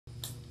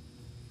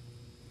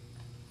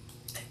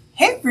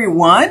Hey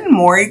everyone,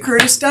 Maury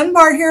Curtis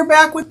Dunbar here,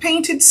 back with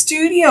Painted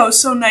Studio.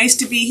 So nice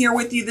to be here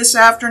with you this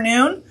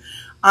afternoon.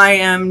 I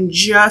am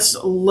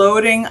just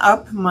loading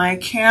up my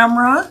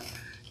camera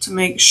to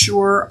make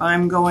sure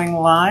I'm going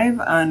live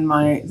on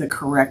the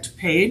correct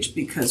page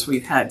because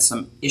we've had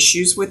some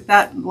issues with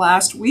that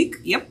last week.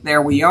 Yep,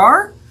 there we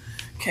are.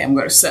 Okay, I'm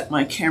going to set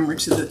my camera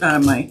to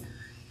the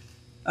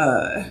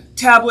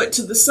tablet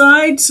to the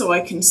side so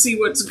I can see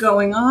what's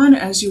going on.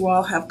 As you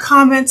all have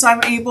comments,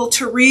 I'm able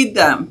to read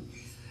them.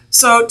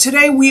 So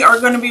today we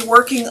are going to be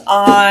working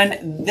on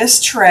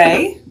this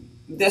tray.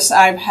 This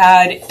I've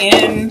had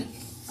in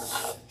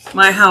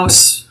my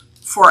house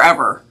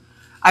forever.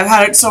 I've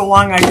had it so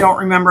long I don't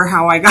remember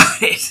how I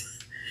got it.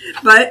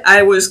 But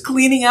I was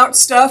cleaning out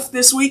stuff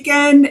this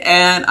weekend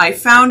and I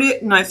found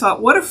it and I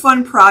thought, what a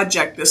fun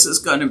project this is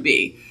going to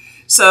be.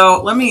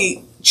 So let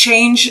me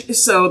change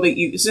so that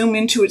you zoom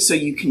into it so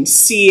you can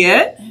see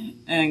it.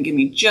 And give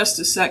me just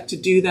a sec to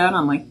do that.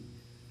 I'm like,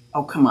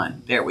 oh, come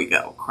on. There we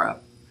go.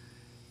 Crap.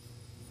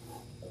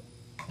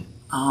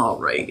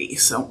 Alrighty,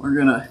 so we're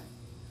gonna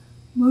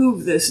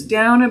move this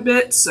down a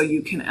bit so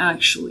you can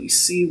actually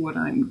see what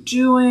I'm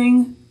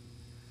doing.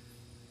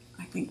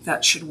 I think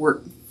that should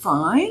work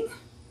fine.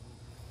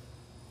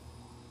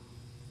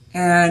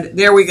 And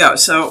there we go.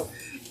 So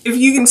if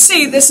you can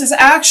see, this is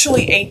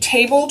actually a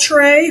table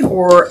tray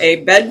or a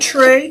bed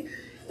tray.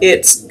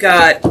 It's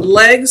got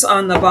legs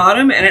on the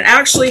bottom and it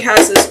actually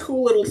has this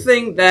cool little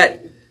thing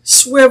that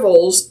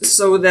swivels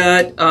so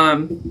that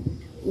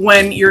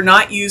when you're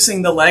not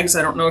using the legs,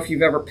 I don't know if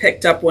you've ever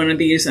picked up one of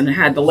these and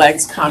had the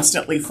legs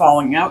constantly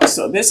falling out.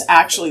 So this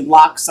actually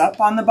locks up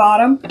on the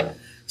bottom.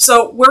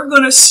 So we're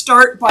going to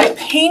start by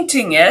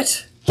painting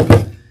it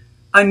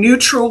a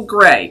neutral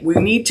gray. We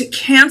need to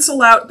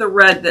cancel out the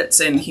red that's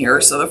in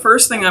here. So the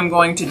first thing I'm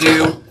going to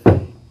do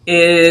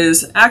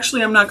is,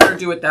 actually I'm not going to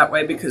do it that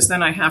way because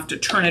then I have to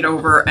turn it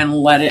over and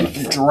let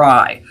it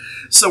dry.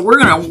 So we're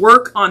going to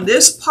work on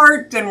this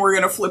part, then we're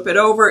going to flip it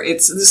over.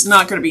 This is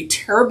not going to be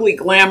terribly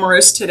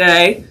glamorous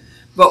today,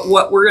 but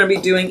what we're going to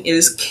be doing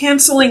is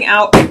canceling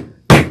out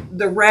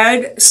the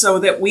red so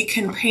that we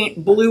can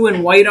paint blue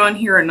and white on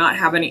here and not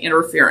have any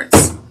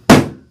interference.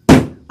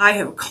 I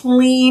have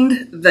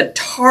cleaned the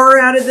tar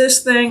out of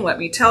this thing, let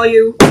me tell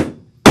you.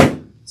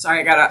 Sorry,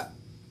 I got to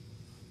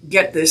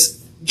get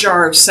this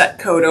jar of set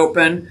coat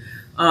open.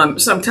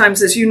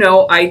 Sometimes, as you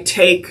know, I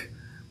take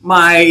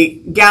my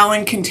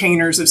gallon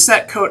containers of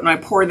set coat and I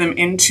pour them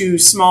into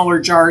smaller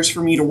jars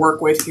for me to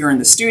work with here in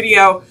the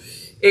studio.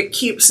 It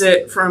keeps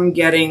it from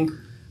getting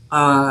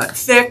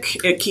thick,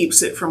 it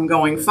keeps it from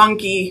going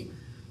funky,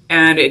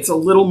 and it's a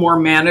little more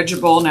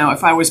manageable. Now,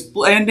 if I was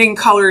blending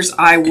colors,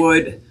 I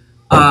would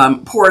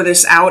pour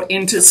this out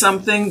into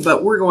something,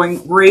 but we're going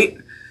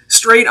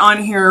straight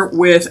on here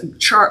with,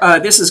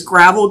 this is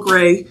Gravel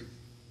Gray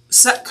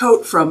set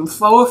coat from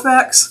Faux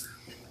Effects.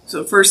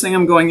 So the first thing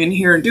I'm going in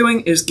here and doing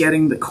is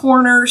getting the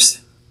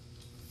corners.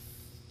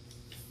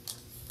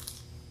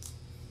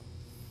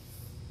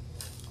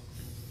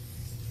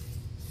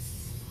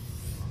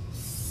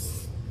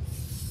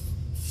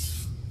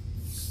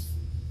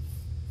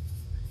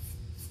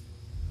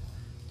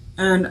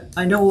 And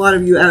I know a lot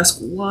of you ask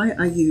why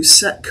I use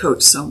set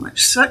coat so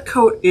much. Set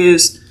coat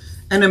is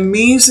an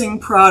amazing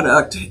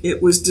product.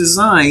 It was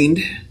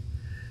designed,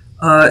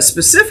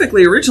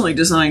 originally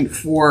designed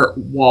for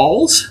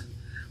walls,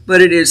 but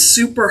it is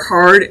super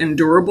hard and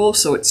durable,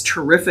 so it's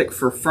terrific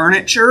for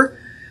furniture.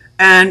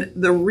 And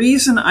the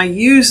reason I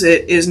use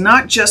it is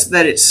not just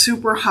that it's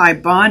super high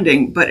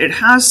bonding, but it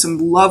has some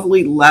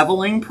lovely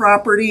leveling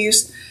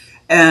properties.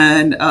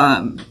 And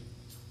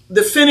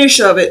the finish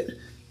of it,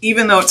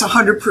 even though it's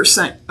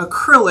 100%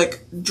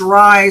 acrylic,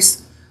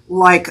 dries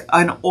like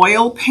an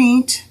oil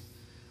paint,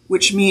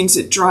 which means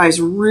it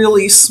dries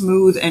really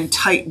smooth and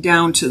tight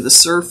down to the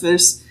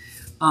surface.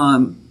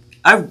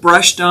 I've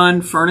brushed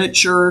on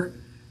furniture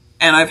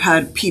and I've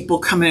had people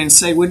come in and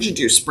say, what'd you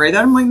do, spray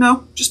that? I'm like,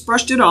 no, just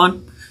brushed it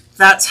on.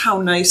 That's how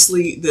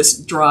nicely this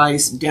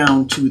dries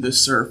down to the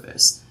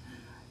surface.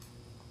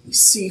 You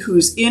see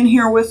who's in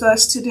here with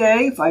us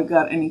today. If I've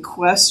got any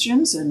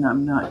questions, and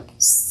I'm not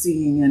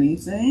seeing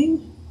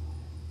anything.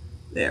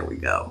 There we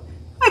go.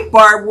 Hi,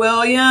 Barb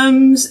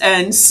Williams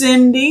and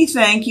Cindy.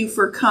 Thank you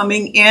for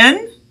coming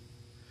in.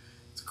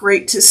 It's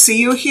great to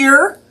see you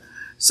here.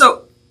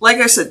 So, like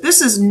I said,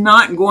 this is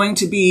not going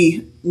to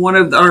be one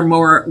of our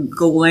more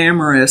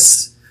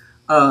glamorous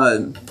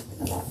and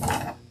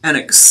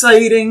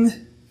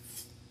exciting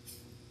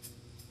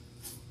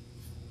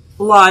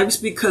lives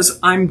because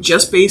I'm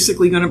just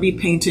basically going to be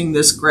painting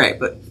this gray.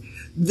 But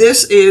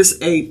this is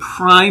a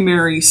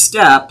primary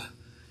step,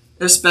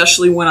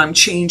 especially when I'm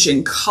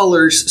changing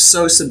colors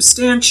so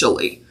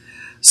substantially.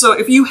 So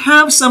if you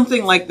have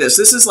something like this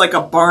is like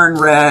a barn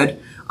red.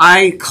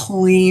 I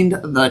cleaned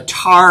the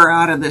tar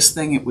out of this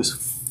thing. It was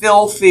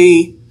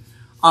filthy.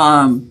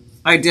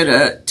 I did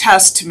a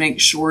test to make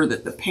sure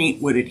that the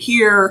paint would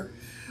adhere.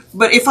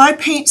 But if I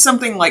paint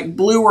something like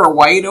blue or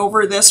white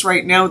over this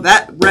right now,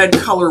 that red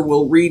color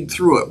will read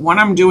through it. What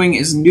I'm doing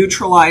is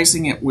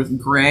neutralizing it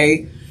with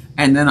gray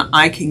and then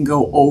I can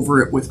go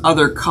over it with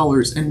other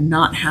colors and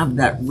not have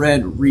that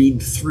red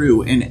read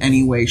through in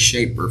any way,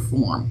 shape, or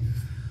form.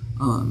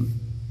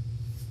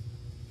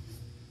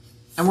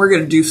 And we're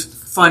going to do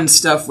fun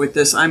stuff with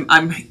this.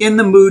 I'm in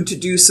the mood to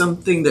do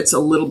something that's a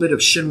little bit of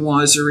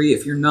chinoiserie,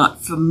 if you're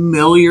not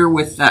familiar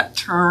with that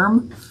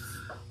term.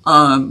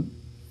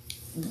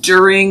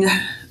 During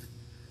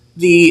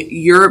the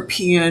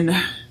European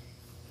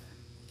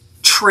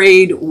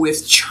trade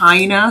with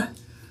China,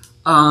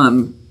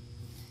 God,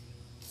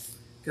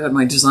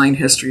 my design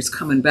history is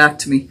coming back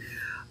to me.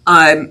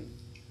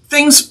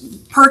 Things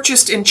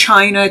purchased in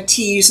China,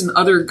 teas and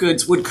other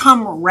goods, would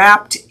come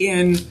wrapped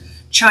in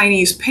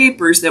Chinese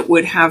papers that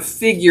would have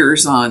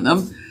figures on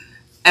them,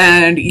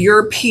 and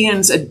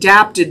Europeans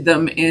adapted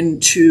them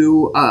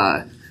into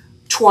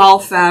toile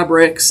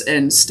fabrics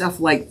and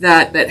stuff like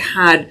that that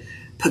had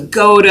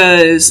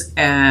pagodas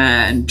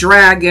and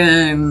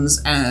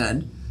dragons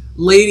and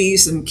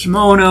ladies in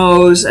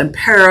kimonos and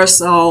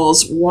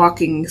parasols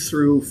walking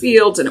through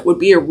fields, and it would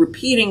be a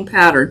repeating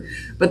pattern.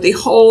 But the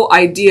whole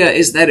idea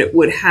is that it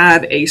would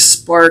have a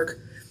spark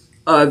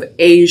of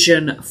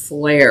Asian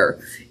flair.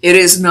 It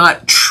is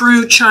not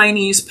true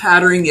Chinese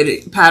patterning. It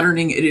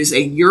is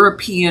a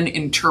European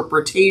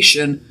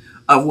interpretation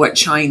of what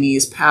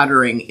Chinese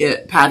patterning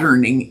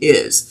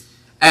is.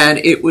 And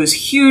it was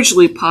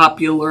hugely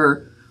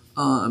popular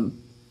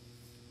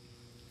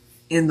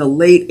in the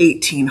late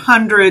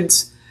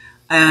 1800s,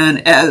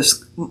 and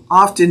has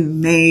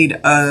often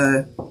made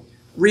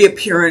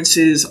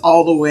reappearances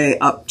all the way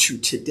up to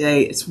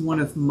today. It's one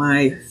of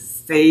my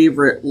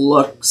favorite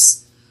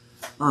looks.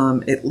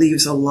 It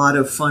leaves a lot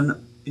of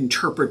fun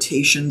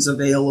interpretations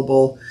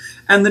available,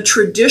 and the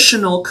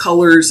traditional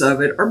colors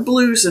of it are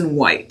blues and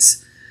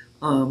whites.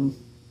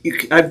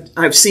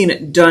 I've seen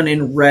it done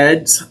in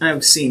reds.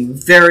 I've seen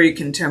very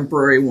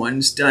contemporary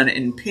ones done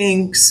in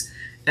pinks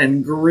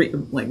and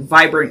green, like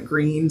vibrant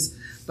greens,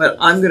 but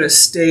I'm going to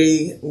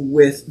stay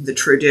with the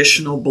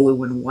traditional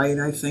blue and white,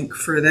 I think,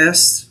 for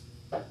this.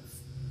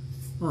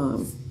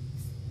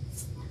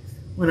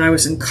 When I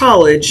was in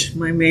college,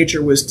 my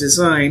major was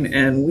design,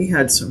 and we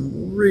had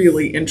some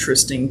really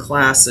interesting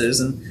classes,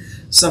 and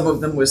some of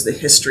them was the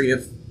history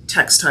of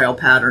textile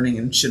patterning,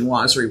 and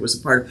chinoiserie was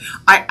a part of it.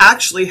 I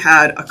actually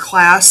had a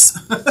class,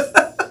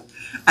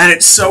 and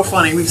it's so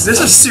funny, because this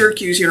is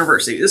Syracuse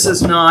University. This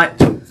is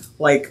not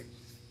like,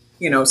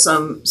 you know,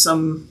 some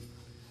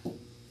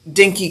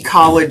dinky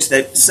college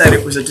that said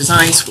it was a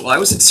design school. I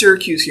was at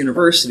Syracuse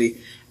University,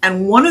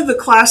 and one of the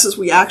classes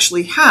we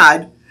actually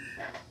had,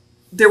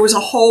 there was a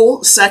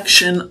whole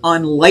section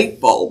on light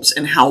bulbs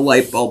and how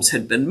light bulbs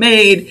had been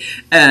made,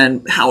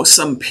 and how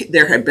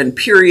there had been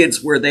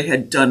periods where they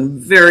had done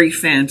very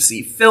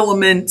fancy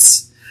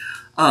filaments,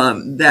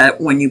 that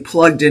when you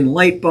plugged in the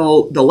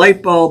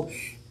light bulb,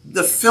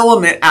 the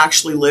filament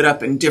actually lit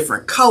up in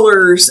different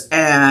colors,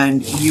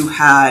 and you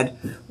had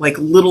like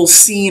little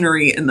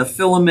scenery in the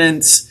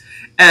filaments.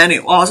 And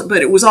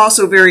but it was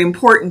also very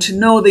important to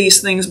know these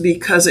things,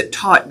 because it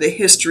taught the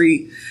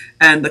history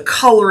and the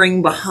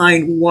coloring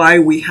behind why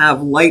we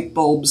have light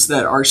bulbs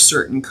that are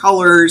certain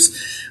colors,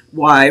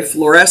 why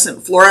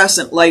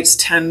fluorescent lights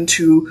tend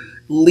to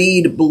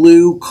lead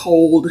blue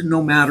cold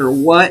no matter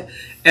what,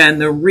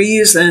 and the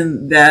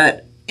reason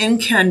that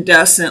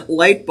incandescent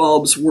light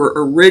bulbs were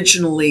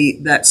originally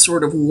that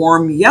sort of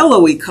warm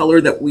yellowy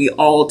color that we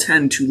all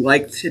tend to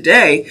like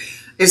today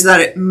is that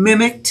it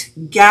mimicked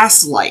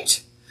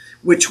gaslight,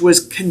 which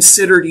was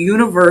considered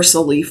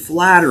universally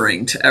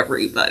flattering to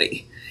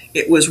everybody.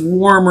 It was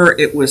warmer,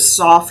 it was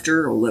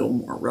softer, a little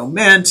more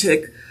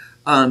romantic,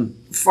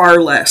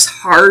 far less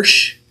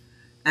harsh,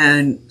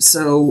 and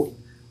so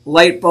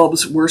light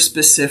bulbs were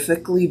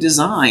specifically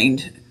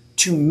designed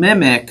to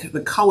mimic,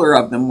 the color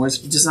of them was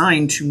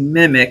designed to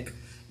mimic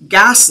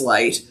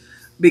gaslight,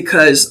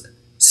 because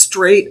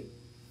straight,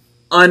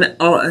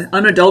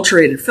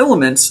 unadulterated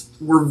filaments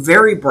were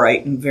very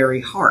bright and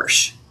very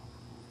harsh.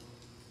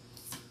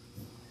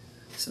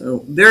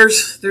 So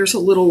there's a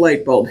little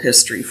light bulb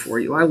history for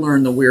you. I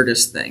learned the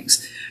weirdest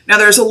things. Now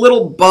there's a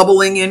little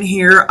bubbling in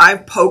here.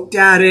 I've poked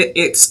at it.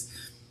 It's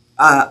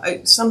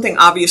something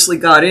obviously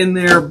got in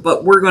there,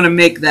 but we're going to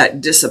make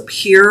that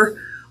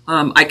disappear.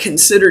 I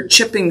considered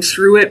chipping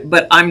through it,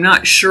 but I'm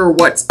not sure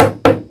what's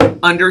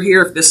under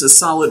here, if this is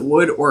solid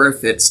wood or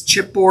if it's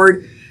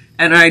chipboard.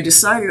 And I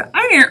decided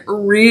I didn't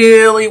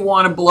really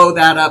want to blow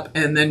that up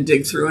and then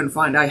dig through and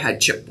find I had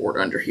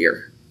chipboard under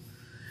here.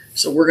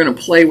 So we're going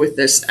to play with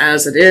this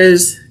as it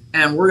is,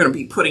 and we're going to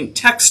be putting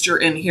texture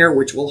in here,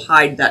 which will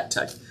hide that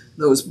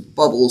those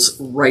bubbles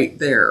right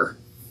there.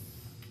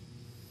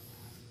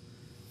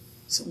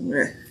 So I'm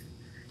going to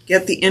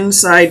get the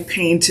inside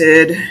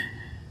painted.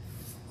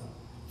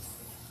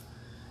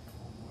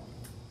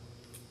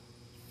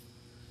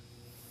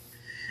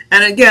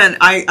 And again,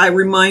 I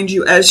remind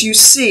you, as you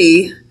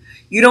see,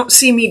 you don't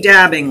see me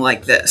dabbing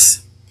like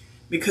this.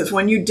 Because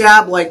when you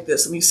dab like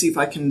this, let me see if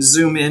I can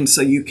zoom in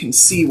so you can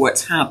see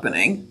what's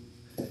happening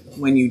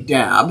when you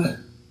dab.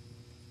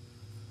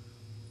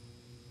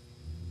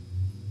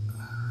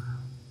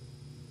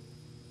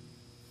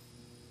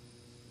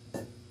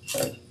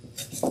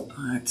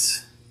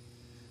 Let's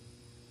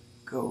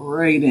go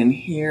right in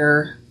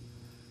here.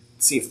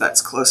 See if that's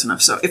close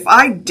enough. So if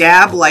I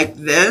dab like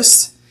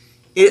this,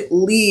 it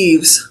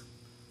leaves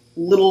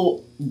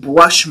little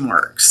brush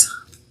marks.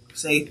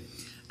 See?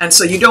 And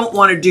so you don't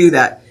want to do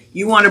that.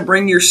 You want to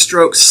bring your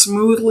stroke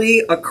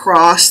smoothly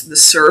across the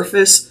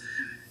surface.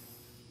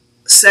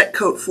 Set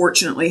coat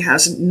fortunately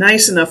has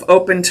nice enough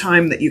open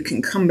time that you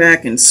can come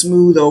back and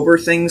smooth over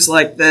things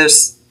like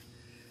this.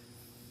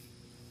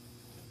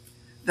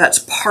 That's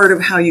part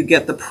of how you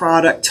get the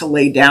product to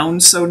lay down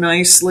so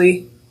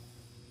nicely.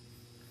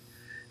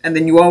 And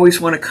then you always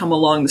want to come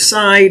along the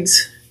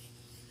sides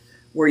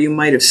where you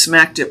might have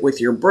smacked it with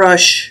your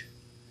brush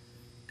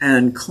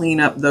and clean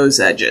up those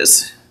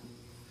edges.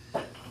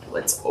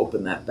 Let's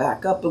open that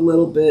back up a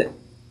little bit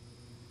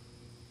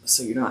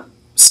so you're not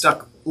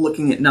stuck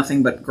looking at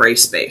nothing but gray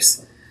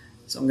space.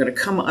 So I'm going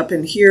to come up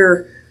in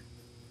here.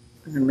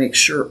 I'm going to make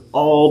sure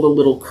all the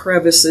little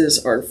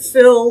crevices are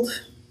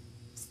filled.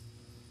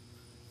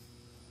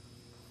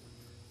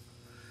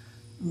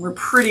 We're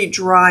pretty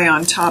dry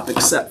on top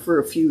except for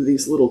a few of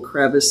these little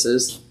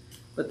crevices,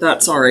 but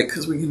that's all right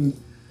because we can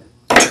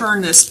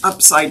turn this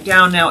upside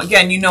down. Now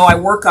again, you know I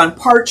work on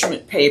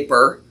parchment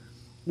paper,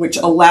 which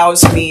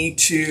allows me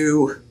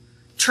to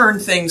turn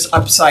things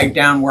upside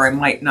down where I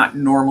might not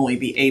normally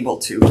be able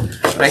to.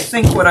 But I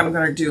think what I'm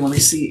going to do, let me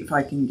see if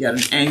I can get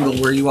an angle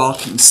where you all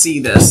can see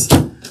this.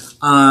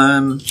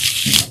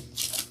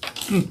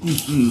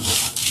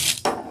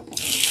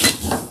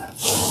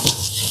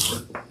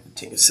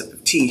 Take a sip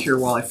of tea here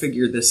while I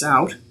figure this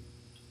out.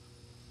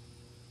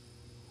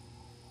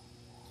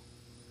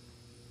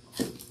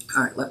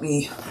 All right,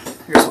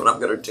 here's what I'm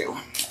going to do.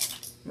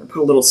 I'm going to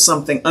put a little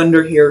something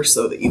under here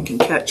so that you can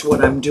catch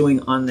what I'm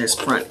doing on this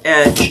front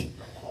edge,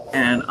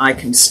 and I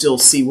can still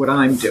see what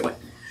I'm doing.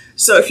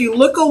 So if you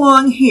look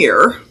along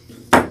here,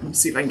 let me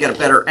see if I can get a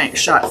better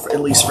shot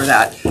at least for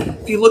that.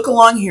 If you look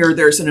along here,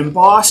 there's an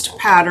embossed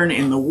pattern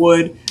in the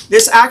wood.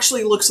 This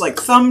actually looks like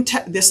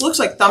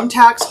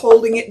thumbtacks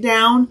holding it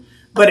down,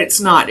 but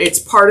it's not. It's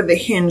part of the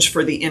hinge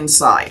for the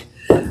inside.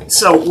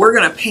 So we're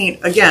going to paint,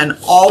 again,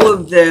 all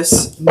of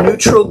this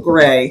neutral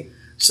gray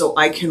so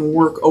I can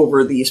work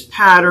over these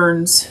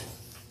patterns.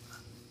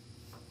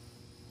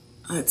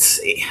 Let's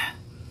see.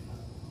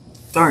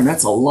 Darn,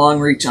 that's a long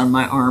reach on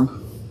my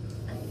arm.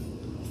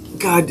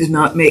 God did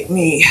not make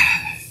me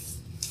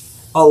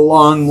a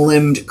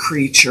long-limbed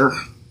creature.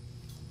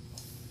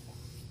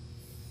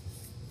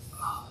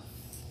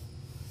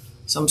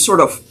 So I'm sort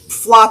of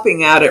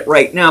flopping at it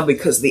right now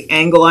because of the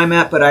angle I'm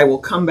at, but I will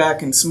come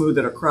back and smooth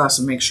it across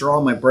and make sure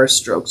all my brush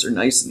strokes are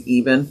nice and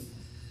even.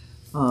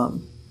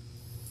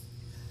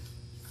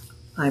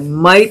 I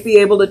might be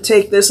able to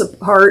take this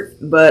apart,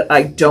 but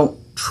I don't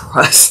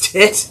trust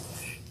it.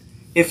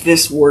 If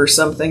this were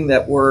something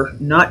that were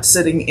not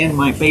sitting in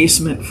my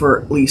basement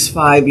for at least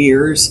 5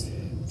 years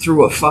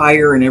through a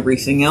fire and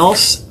everything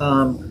else,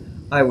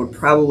 I would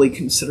probably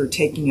consider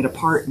taking it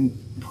apart and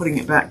putting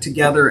it back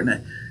together in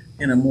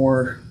a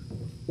more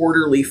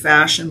orderly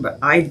fashion, but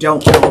I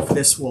don't know if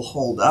this will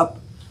hold up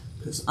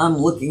because I'm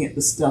looking at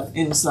the stuff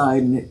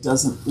inside and it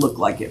doesn't look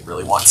like it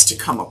really wants to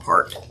come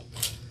apart.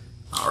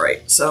 All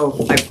right,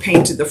 so I've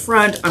painted the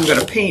front. I'm going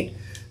to paint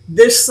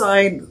this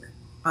side.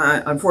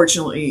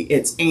 Unfortunately,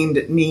 it's aimed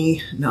at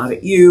me, not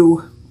at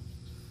you,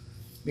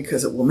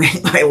 because it will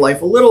make my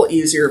life a little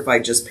easier if I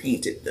just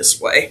paint it this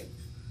way.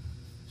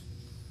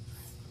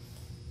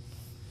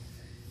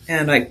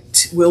 And I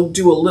will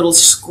do a little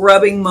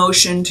scrubbing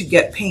motion to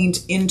get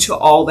paint into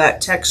all that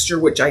texture,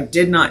 which I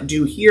did not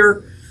do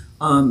here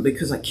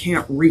because I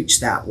can't reach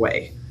that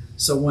way.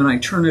 So when I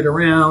turn it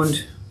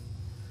around,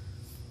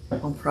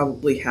 I'll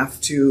probably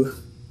have to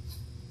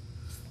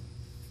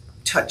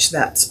touch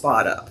that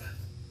spot up.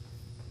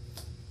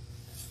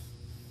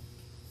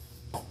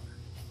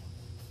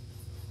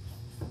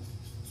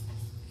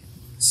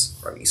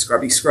 Scrubby,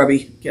 scrubby,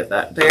 scrubby, get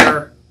that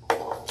there.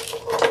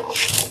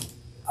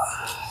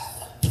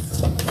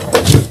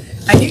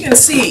 And you can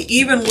see,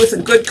 even with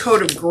a good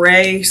coat of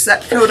gray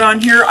set coat on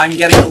here, I'm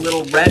getting a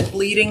little red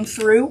bleeding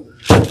through.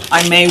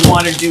 I may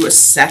want to do a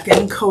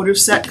second coat of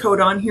set coat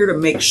on here to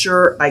make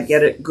sure I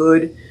get it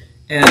good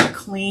and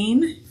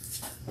clean.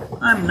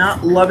 I'm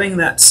not loving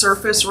that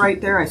surface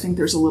right there. I think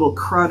there's a little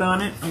crud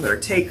on it. I'm going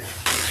to take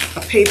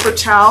a paper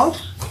towel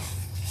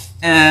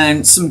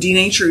and some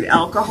denatured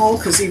alcohol,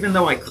 because even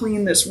though I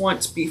cleaned this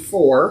once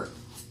before,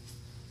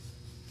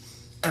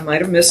 I might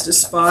have missed a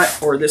spot,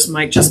 or this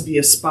might just be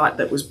a spot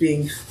that was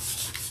being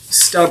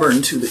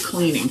stubborn to the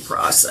cleaning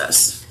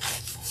process.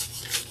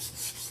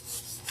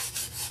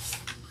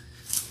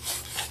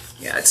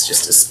 Yeah, it's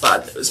just a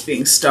spot that was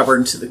being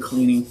stubborn to the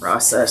cleaning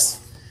process.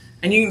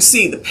 And you can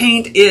see the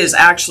paint is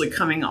actually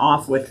coming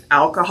off with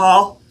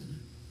alcohol.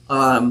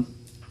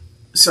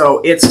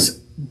 So it's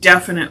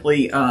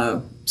definitely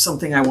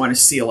something I want to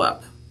seal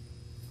up.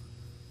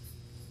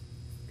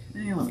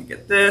 Okay, let me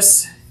get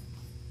this.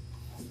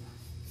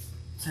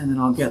 And then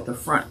I'll get the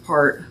front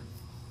part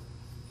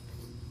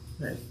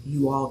that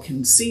you all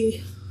can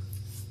see.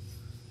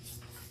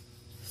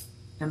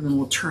 And then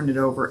we'll turn it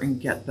over and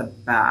get the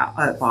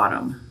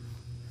bottom.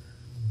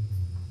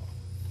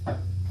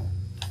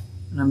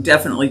 And I'm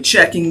definitely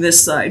checking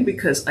this side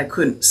because I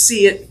couldn't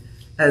see it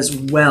as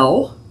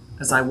well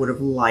as I would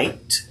have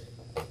liked.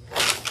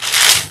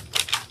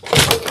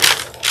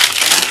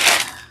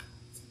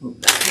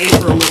 Move the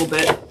paper a little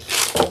bit.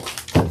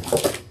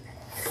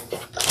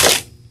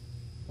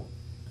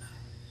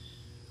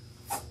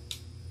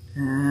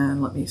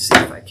 And let me see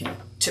if I can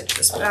tip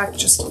this back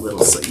just a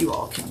little so you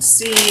all can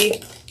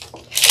see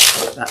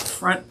that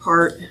front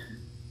part.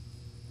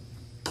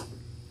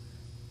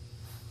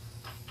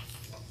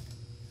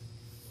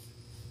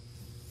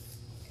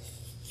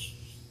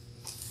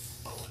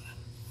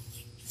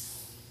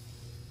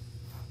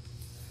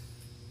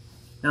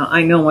 Now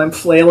I know I'm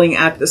flailing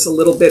at this a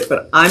little bit,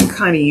 but I'm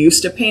kind of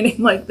used to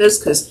painting like this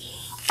because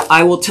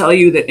I will tell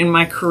you that in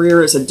my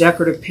career as a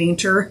decorative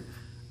painter,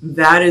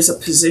 that is a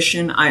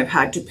position I've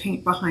had to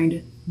paint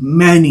behind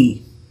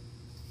many,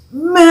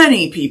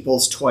 many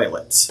people's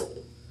toilets.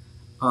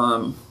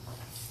 And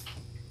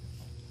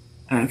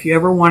if you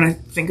ever want to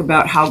think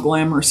about how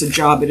glamorous a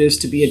job it is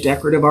to be a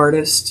decorative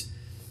artist,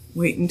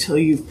 wait until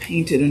you've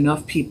painted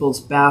enough people's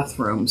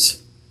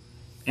bathrooms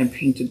and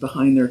painted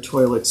behind their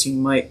toilets. You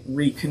might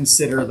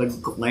reconsider the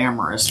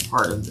glamorous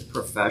part of the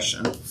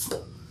profession.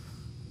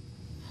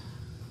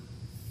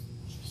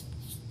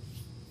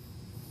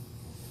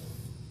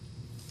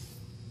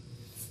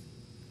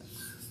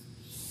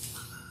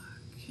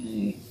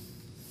 Okay.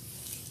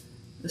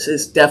 This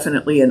is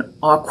definitely an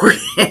awkward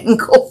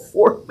angle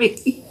for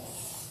me.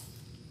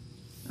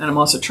 And I'm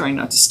also trying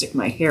not to stick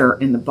my hair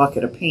in the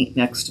bucket of paint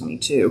next to me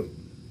too.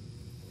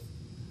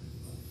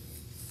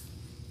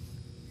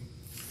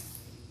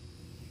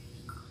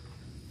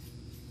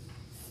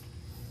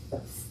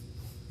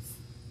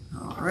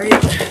 All right,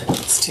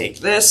 let's take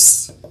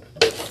this.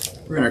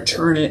 We're going to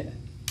turn it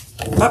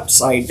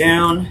upside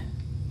down.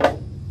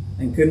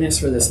 Thank goodness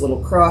for this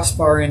little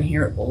crossbar in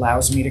here. It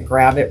allows me to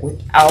grab it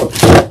without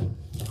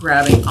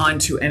grabbing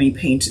onto any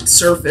painted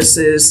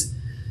surfaces.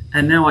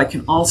 And now I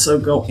can also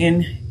go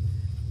in,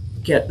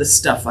 get the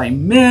stuff I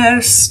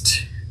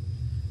missed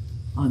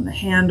on the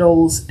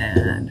handles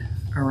and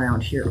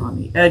around here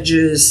on the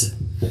edges.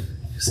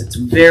 It's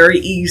very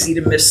easy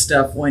to miss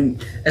stuff when,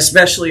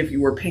 especially if you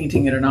were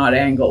painting at an odd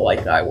angle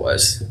like I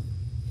was.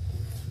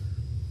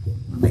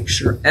 Make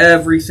sure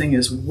everything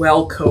is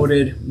well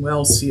coated,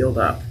 well sealed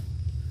up.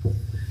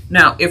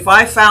 Now, if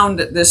I found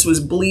that this was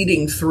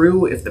bleeding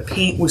through, if the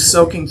paint was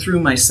soaking through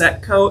my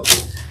set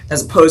coat,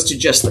 as opposed to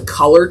just the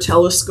color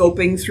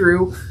telescoping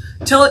through,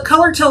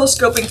 color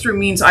telescoping through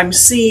means I'm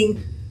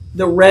seeing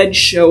the red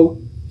show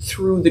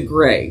through the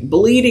gray.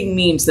 Bleeding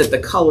means that the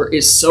color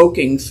is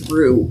soaking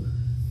through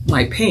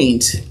my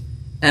paint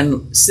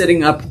and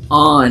sitting up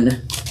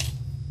on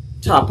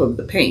top of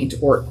the paint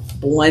or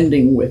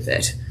blending with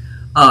it.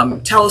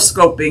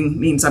 Telescoping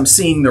means I'm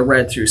seeing the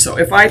red through. So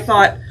if I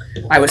thought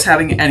I was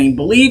having any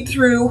bleed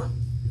through,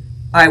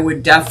 I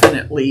would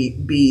definitely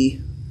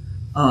be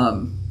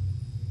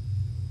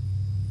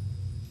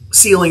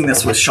sealing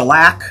this with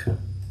shellac.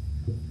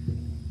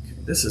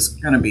 This is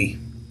going to be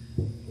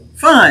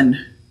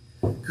fun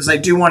because I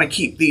do want to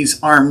keep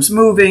these arms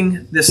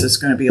moving. This is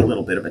going to be a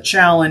little bit of a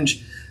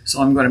challenge. So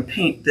I'm going to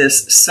paint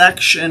this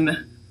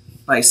section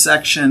by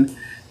section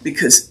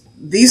because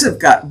these have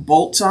got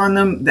bolts on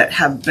them that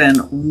have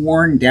been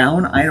worn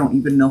down. I don't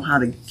even know how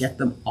to get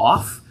them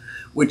off,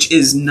 which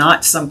is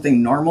not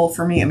something normal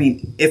for me. I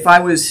mean, if I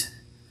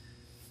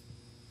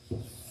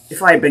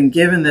had been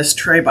given this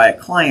tray by a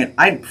client,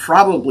 I'd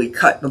probably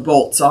cut the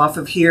bolts off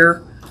of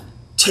here,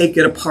 take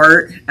it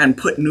apart, and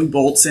put new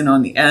bolts in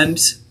on the end,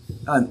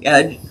 on the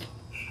edge.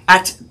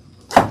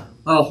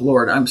 Oh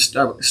Lord, I'm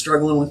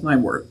struggling with my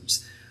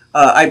words.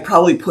 I'd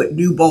probably put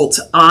new bolts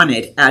on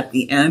it at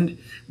the end.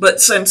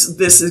 But since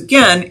this,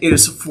 again,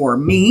 is for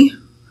me,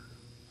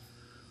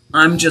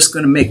 I'm just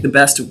going to make the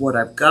best of what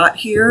I've got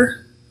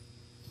here.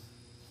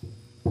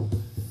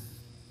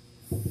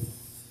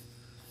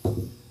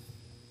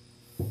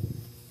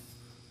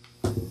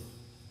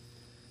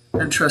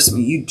 And trust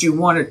me, you do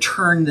want to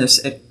turn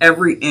this at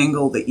every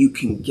angle that you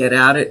can get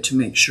at it to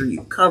make sure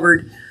you've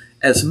covered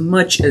as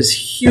much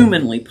as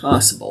humanly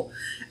possible.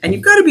 And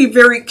you've got to be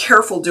very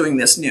careful doing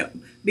this new.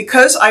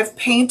 Because I've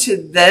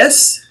painted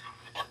this,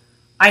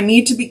 I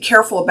need to be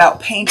careful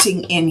about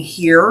painting in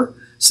here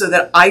so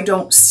that I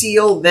don't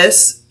seal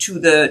this to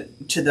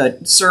the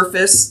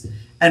surface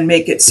and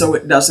make it so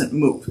it doesn't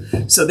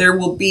move. So there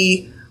will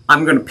be,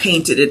 I'm going to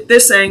paint it at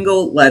this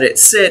angle, let it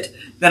sit,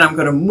 then I'm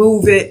going to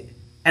move it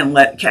and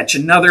catch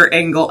another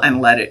angle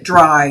and let it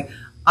dry.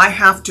 I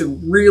have to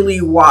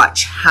really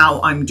watch how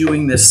I'm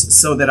doing this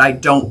so that I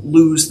don't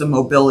lose the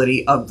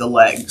mobility of the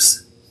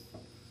legs.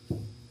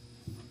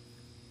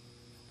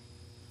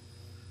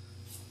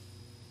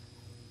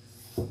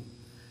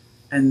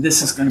 And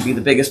this is going to be the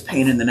biggest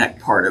pain in the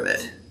neck part of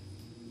it.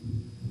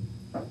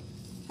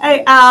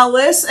 Hey,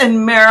 Alice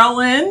and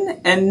Marilyn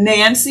and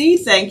Nancy,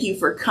 thank you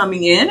for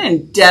coming in.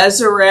 And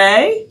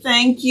Desiree,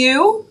 thank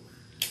you.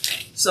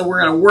 So we're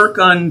going to work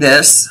on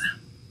this.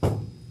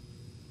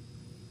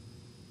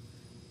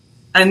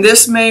 And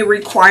this may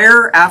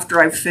require,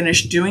 after I've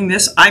finished doing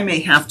this, I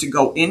may have to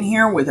go in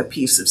here with a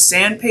piece of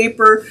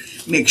sandpaper,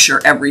 make sure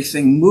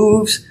everything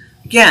moves.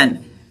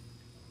 Again,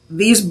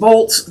 these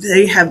bolts,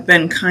 they have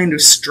been kind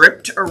of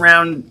stripped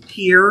around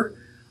here.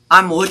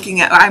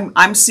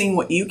 I'm seeing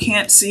what you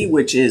can't see,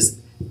 which is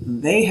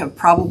they have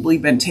probably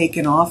been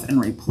taken off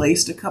and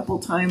replaced a couple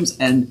times,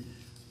 and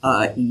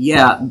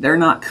yeah, they're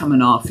not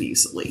coming off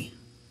easily.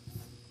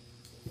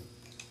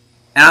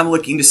 And I'm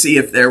looking to see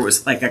if there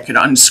was, like, I could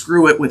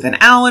unscrew it with an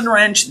Allen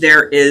wrench.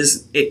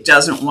 It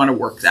doesn't want to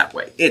work that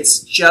way. It's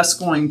just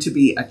going to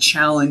be a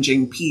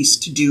challenging piece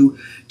to do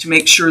to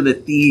make sure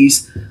that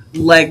these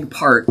leg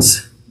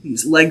parts,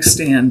 these leg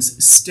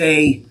stands,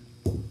 stay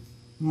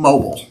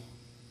mobile.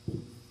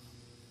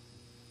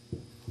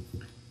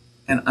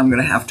 And I'm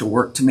going to have to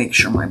work to make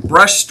sure my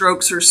brush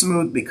strokes are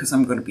smooth because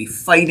I'm going to be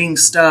fighting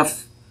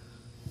stuff.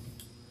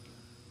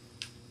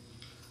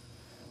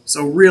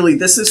 So really,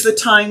 this is the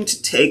time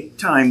to take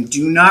time.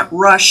 Do not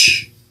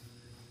rush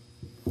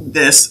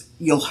this.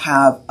 You'll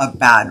have a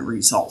bad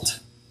result.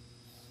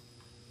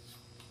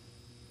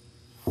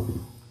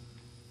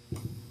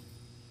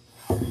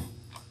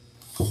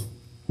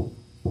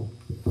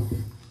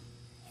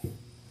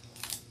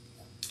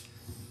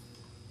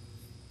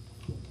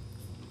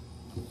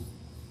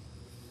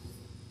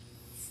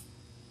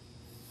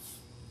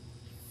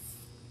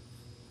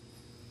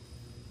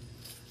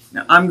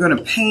 Now I'm going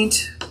to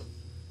paint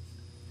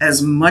as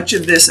much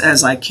of this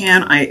as I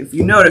can. If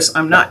you notice,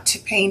 I'm not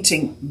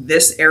painting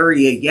this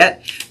area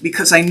yet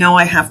because I know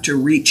I have to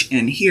reach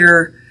in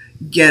here,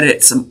 get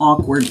it some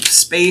awkward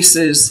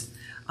spaces.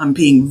 I'm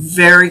being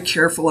very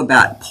careful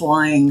about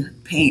applying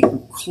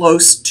paint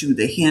close to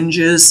the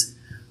hinges.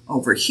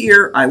 Over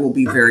here, I will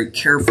be very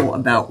careful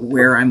about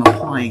where I'm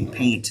applying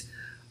paint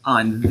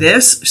on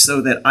this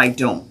so that I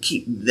don't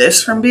keep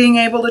this from being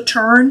able to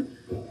turn.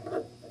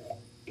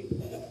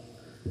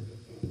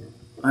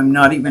 I'm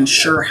not even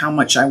sure how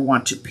much I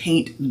want to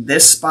paint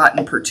this spot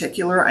in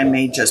particular. I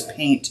may just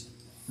paint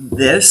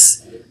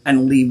this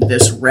and leave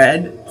this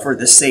red for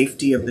the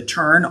safety of the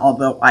turn,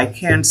 although I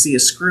can see a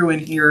screw in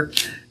here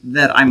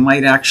that I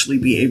might actually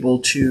be able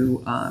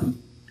to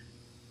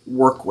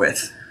work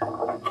with.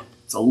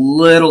 It's a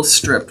little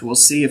stripped. We'll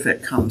see if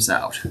it comes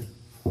out.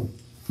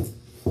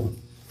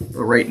 But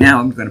right now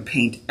I'm going to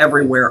paint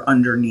everywhere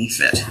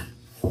underneath it.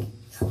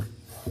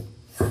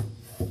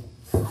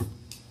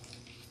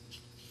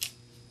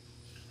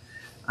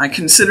 I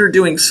consider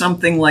doing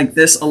something like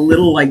this a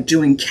little like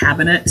doing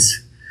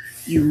cabinets.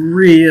 You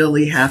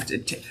really have to,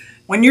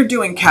 when you're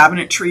doing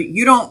cabinetry,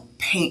 you don't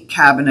paint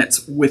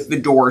cabinets with the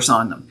doors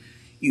on them.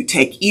 You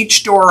take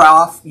each door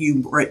off,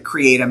 you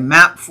create a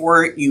map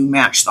for it, you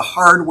match the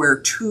hardware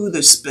to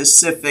the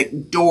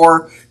specific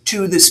door,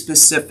 to the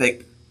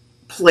specific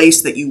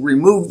place that you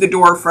remove the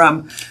door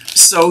from,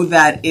 so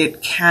that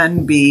it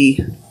can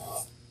be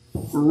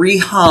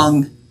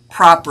rehung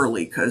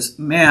properly. Because,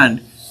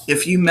 man,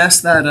 if you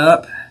mess that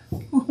up,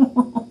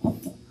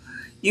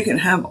 you can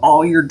have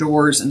all your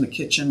doors in the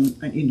kitchen,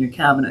 in your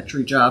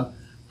cabinetry job,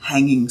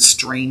 hanging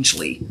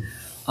strangely.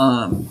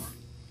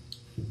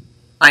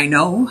 I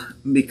know,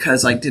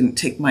 because I didn't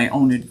take my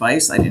own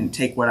advice. I didn't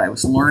take what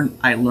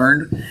I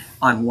learned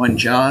on one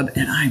job,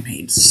 and I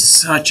made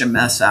such a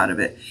mess out of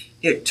it.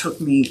 It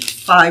took me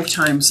 5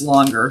 times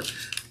longer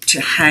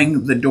to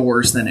hang the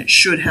doors than it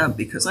should have,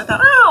 because I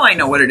thought, oh, I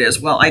know what it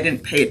is. Well, I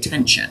didn't pay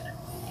attention.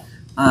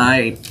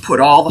 I put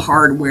all the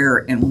hardware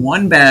in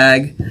one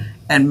bag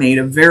and made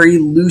a very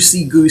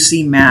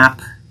loosey-goosey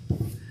map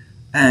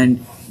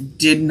and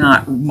did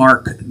not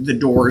mark the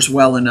doors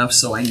well enough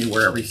so I knew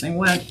where everything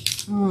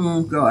went.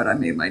 Oh, God, I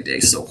made my day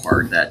so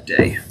hard that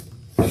day.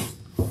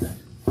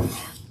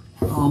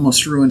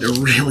 Almost ruined a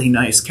really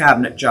nice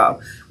cabinet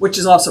job, which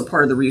is also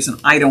part of the reason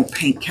I don't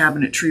paint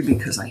cabinetry,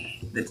 because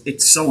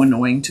it's so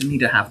annoying to me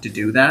to have to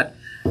do that.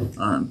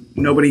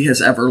 Nobody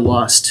has ever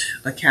lost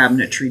a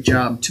cabinetry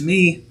job to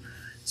me.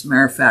 As a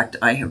matter of fact,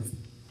 I have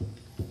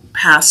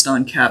passed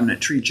on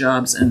cabinetry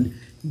jobs and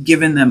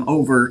given them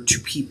over to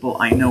people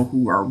I know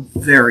who are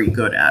very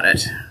good at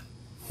it.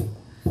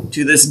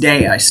 To this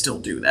day, I still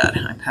do that.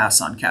 I pass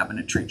on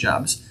cabinetry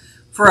jobs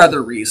for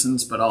other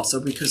reasons, but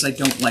also because I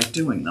don't like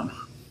doing them.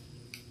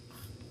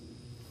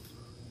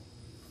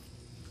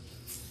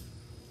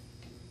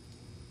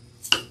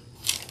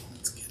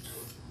 Let's get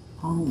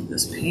all of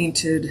this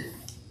painted.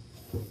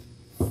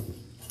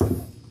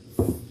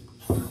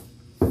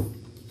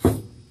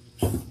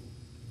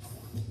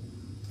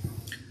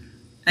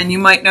 And you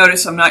might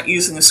notice I'm not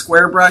using a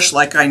square brush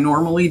like I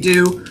normally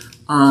do.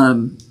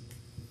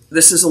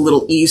 This is a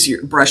little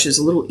easier, brush is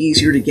a little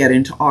easier to get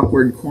into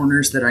awkward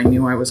corners that I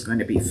knew I was going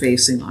to be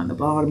facing on the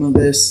bottom of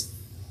this.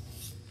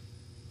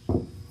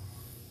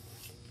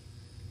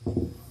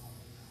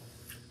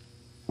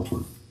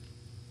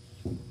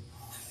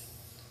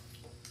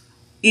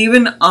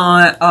 Even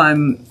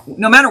on,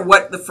 no matter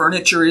what the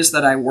furniture is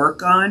that I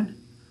work on,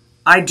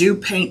 I do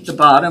paint the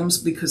bottoms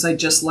because I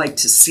just like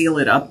to seal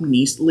it up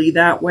neatly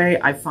that way.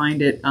 I find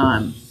it,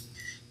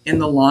 in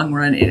the long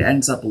run, it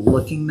ends up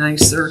looking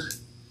nicer.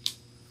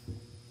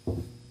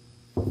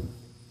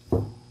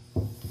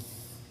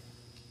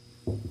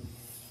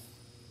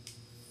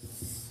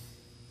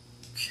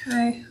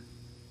 Okay.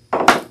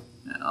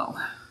 Now,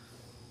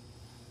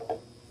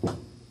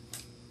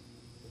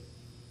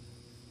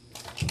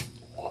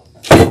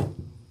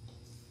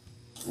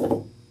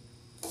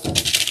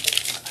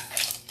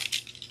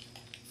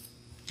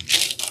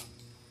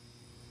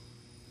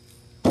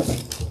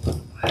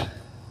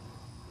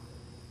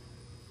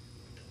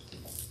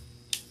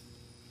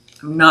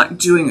 I'm not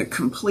doing a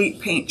complete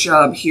paint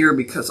job here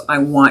because I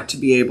want to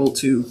be able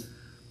to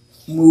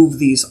move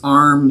these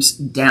arms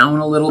down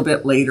a little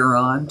bit later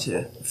on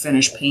to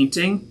finish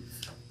painting,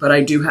 but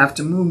I do have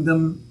to move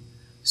them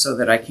so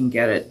that I can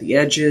get at the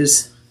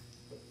edges.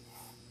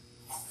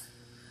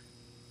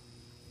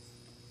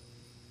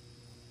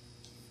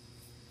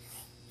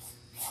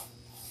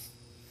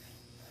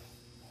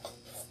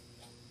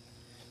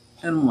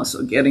 And I'm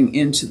also getting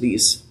into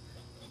these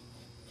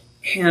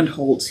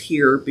handholds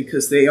here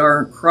because they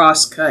are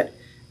cross-cut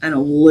and a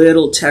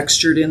little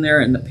textured in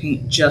there, and the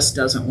paint just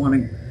doesn't want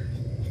to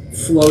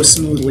flow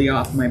smoothly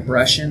off my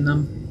brush in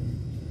them.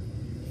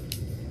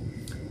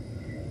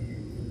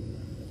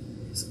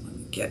 So let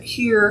me get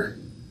here.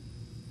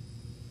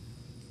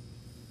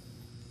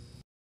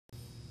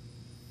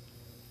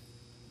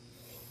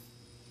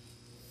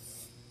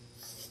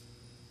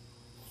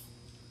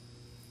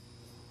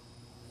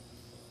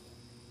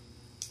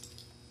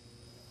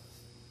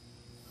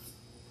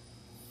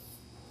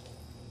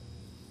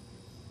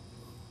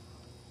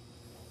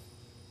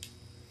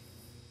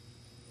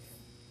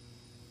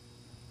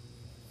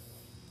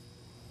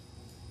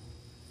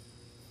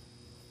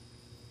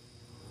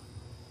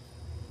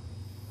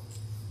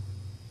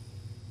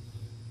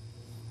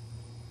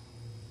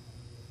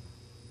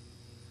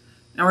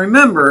 Now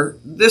remember,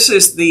 this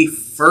is the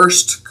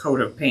first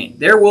coat of paint.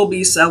 There will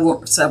be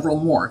several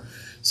more.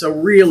 So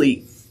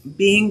really,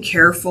 being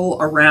careful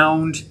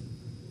around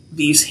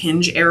these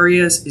hinge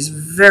areas is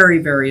very,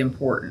 very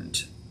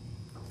important.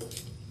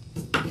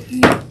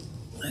 Okay,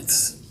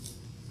 let's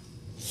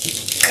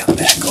come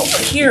back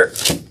over here.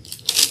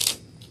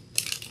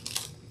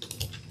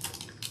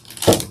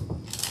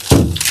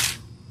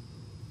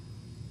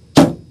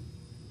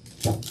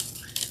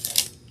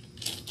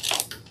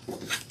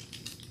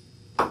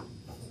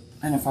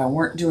 And if I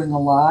weren't doing a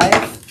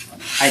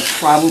live, I'd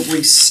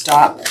probably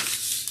stop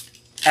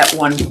at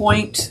one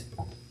point,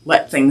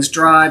 let things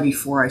dry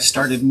before I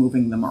started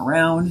moving them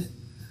around.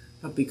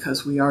 But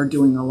because we are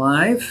doing a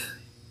live,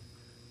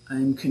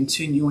 I'm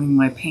continuing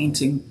my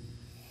painting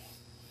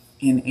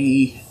in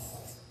a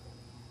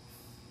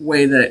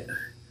way that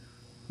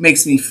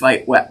makes me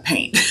fight wet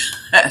paint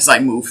as I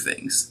move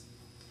things.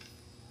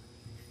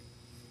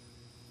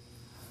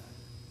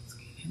 Let's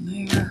get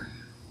in there.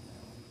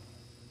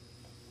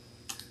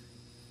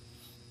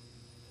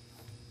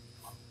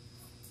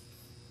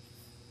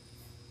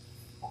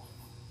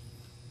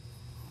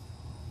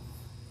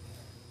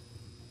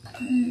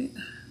 Okay,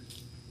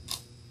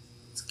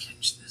 let's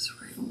catch this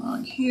right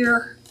along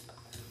here.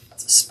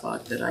 It's a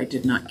spot that I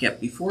did not get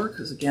before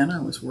because, again,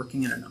 I was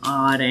working at an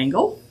odd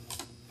angle.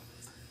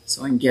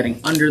 So I'm getting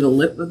under the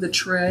lip of the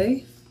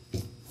tray.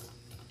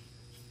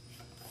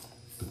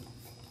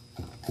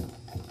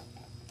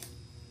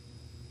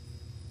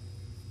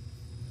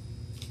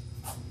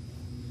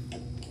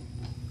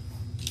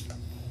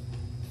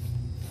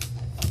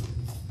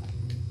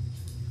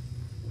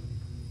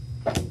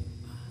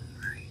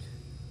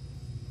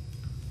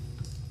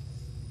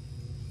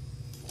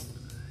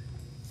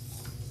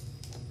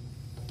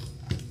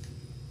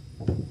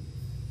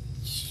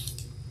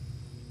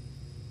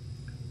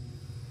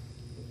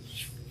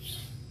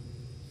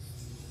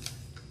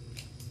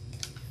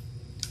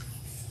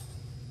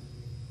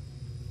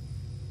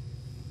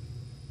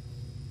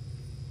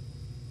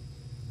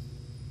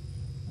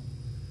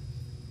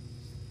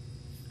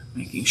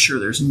 Making sure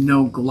there's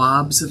no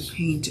globs of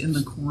paint in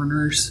the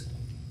corners.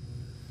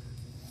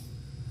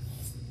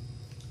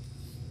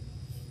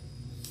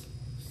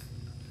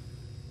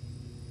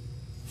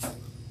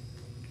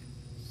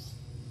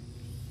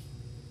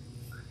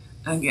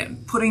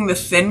 Again, putting the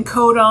thin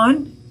coat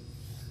on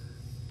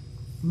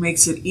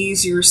makes it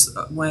easier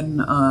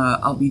when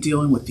I'll be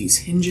dealing with these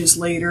hinges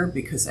later,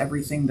 because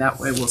everything that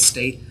way will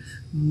stay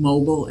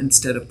mobile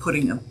instead of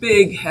putting a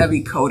big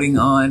heavy coating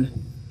on.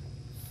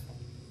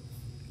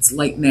 It's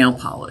like nail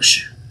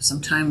polish.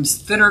 Sometimes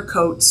thinner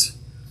coats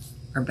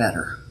are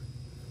better.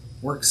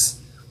 Works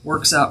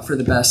out for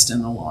the best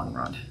in the long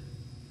run.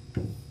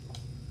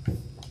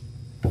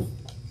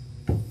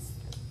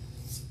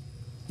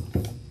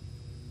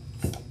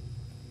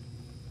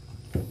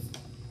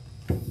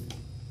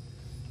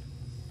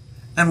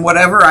 And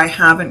whatever I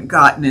haven't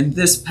gotten in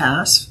this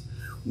pass,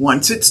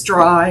 once it's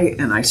dry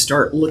and I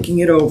start looking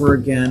it over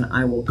again,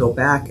 I will go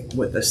back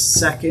with a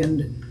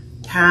second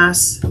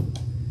pass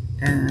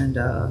and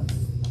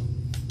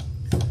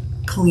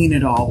clean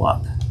it all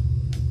up.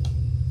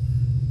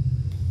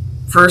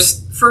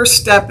 First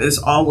step is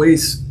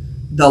always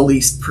the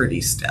least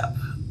pretty step.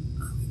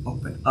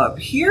 Open up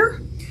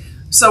here.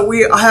 So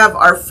we have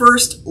our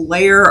first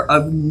layer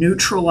of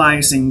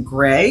neutralizing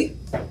gray.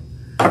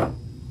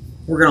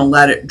 We're going to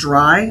let it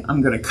dry.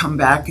 I'm going to come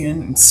back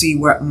in and see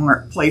what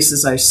more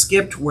places I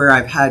skipped, where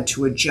I've had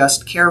to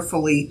adjust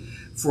carefully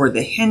for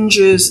the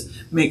hinges,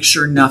 make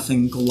sure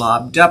nothing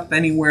globbed up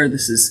anywhere.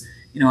 This is,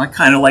 I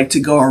kind of like to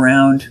go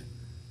around,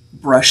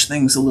 brush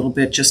things a little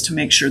bit just to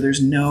make sure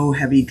there's no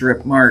heavy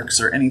drip marks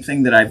or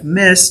anything that I've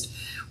missed,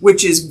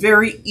 which is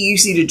very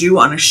easy to do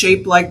on a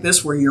shape like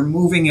this where you're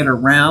moving it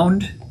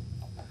around.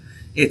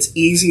 It's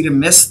easy to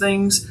miss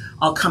things.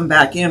 I'll come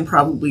back in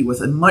probably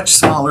with a much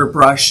smaller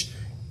brush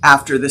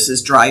after this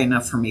is dry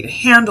enough for me to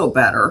handle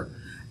better,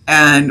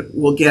 and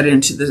we'll get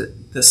into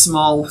the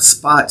small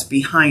spots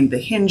behind the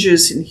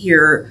hinges in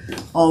here,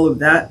 all of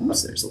that.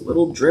 Oops, there's a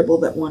little dribble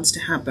that wants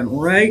to happen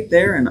right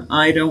there, and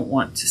I don't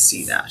want to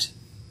see that.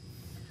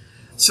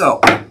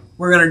 So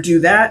we're going to do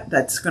that.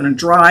 That's going to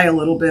dry a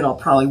little bit. I'll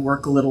probably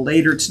work a little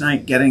later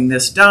tonight getting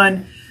this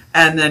done.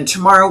 And then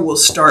tomorrow we'll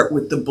start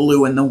with the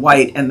blue and the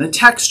white and the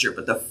texture.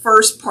 But the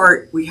first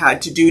part we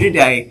had to do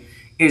today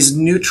is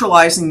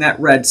neutralizing that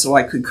red so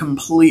I could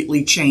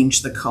completely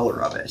change the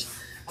color of it.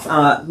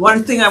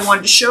 One thing I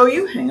wanted to show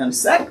you, hang on a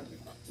sec.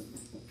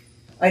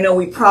 I know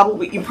you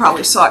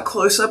probably saw it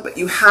close up, but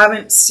you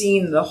haven't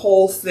seen the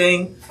whole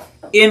thing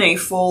in a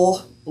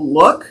full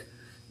look.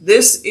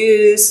 This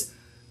is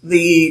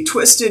the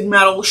twisted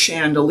metal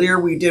chandelier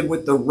we did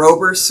with the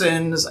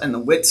Robersons and the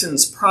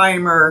Whitson's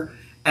primer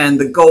and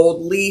the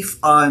gold leaf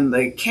on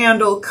the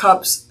candle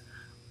cups.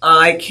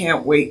 I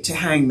can't wait to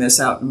hang this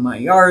out in my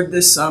yard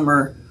this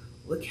summer.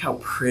 Look how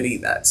pretty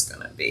that's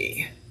going to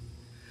be.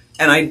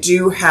 And I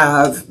do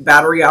have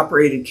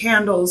battery-operated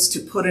candles to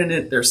put in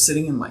it. They're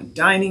sitting in my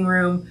dining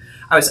room.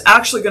 I was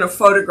actually going to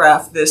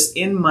photograph this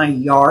in my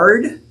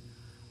yard,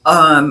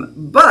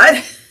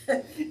 but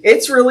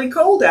it's really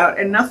cold out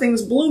and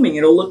nothing's blooming.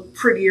 It'll look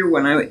prettier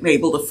when I'm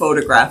able to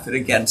photograph it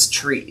against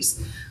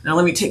trees. Now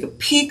let me take a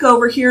peek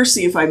over here,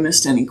 see if I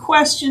missed any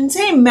questions.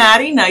 Hey,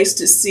 Maddie, nice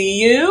to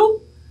see you.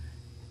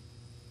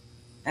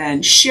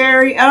 And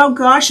Sherry, oh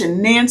gosh, and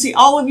Nancy,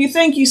 all of you,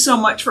 thank you so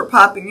much for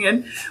popping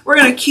in. We're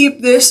going to keep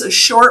this a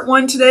short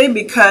one today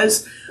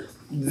because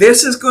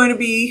this is going to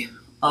be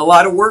a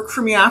lot of work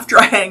for me after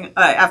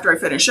I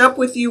finish up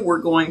with you.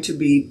 We're going to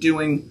be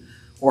doing,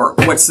 or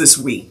what's this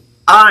week?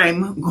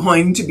 I'm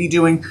going to be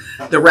doing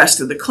the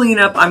rest of the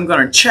cleanup. I'm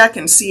going to check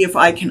and see if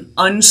I can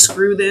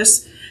unscrew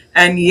this.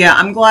 And yeah,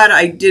 I'm glad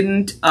I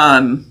didn't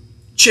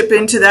chip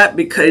into that,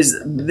 because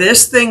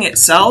this thing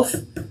itself,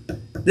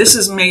 this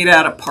is made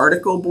out of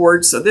particle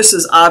board. So this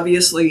is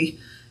obviously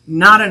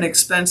not an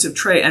expensive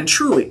tray. And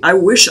truly, I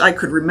wish I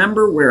could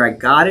remember where I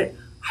got it.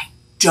 I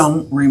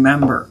don't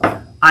remember.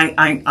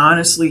 I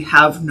honestly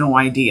have no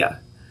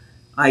idea.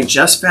 I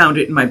just found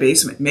it in my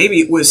basement. Maybe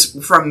it was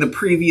from the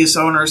previous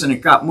owners and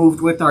it got moved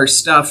with our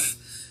stuff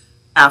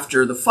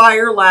after the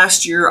fire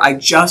last year. I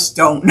just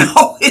don't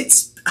know.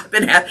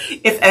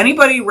 If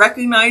anybody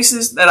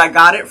recognizes that I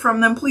got it from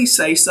them, please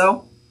say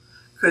so,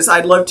 because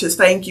I'd love to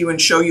thank you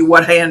and show you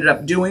what I ended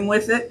up doing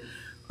with it.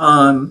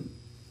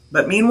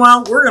 But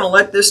meanwhile, we're going to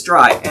let this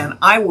dry, and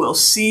I will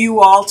see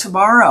you all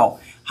tomorrow.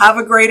 Have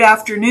a great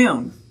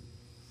afternoon.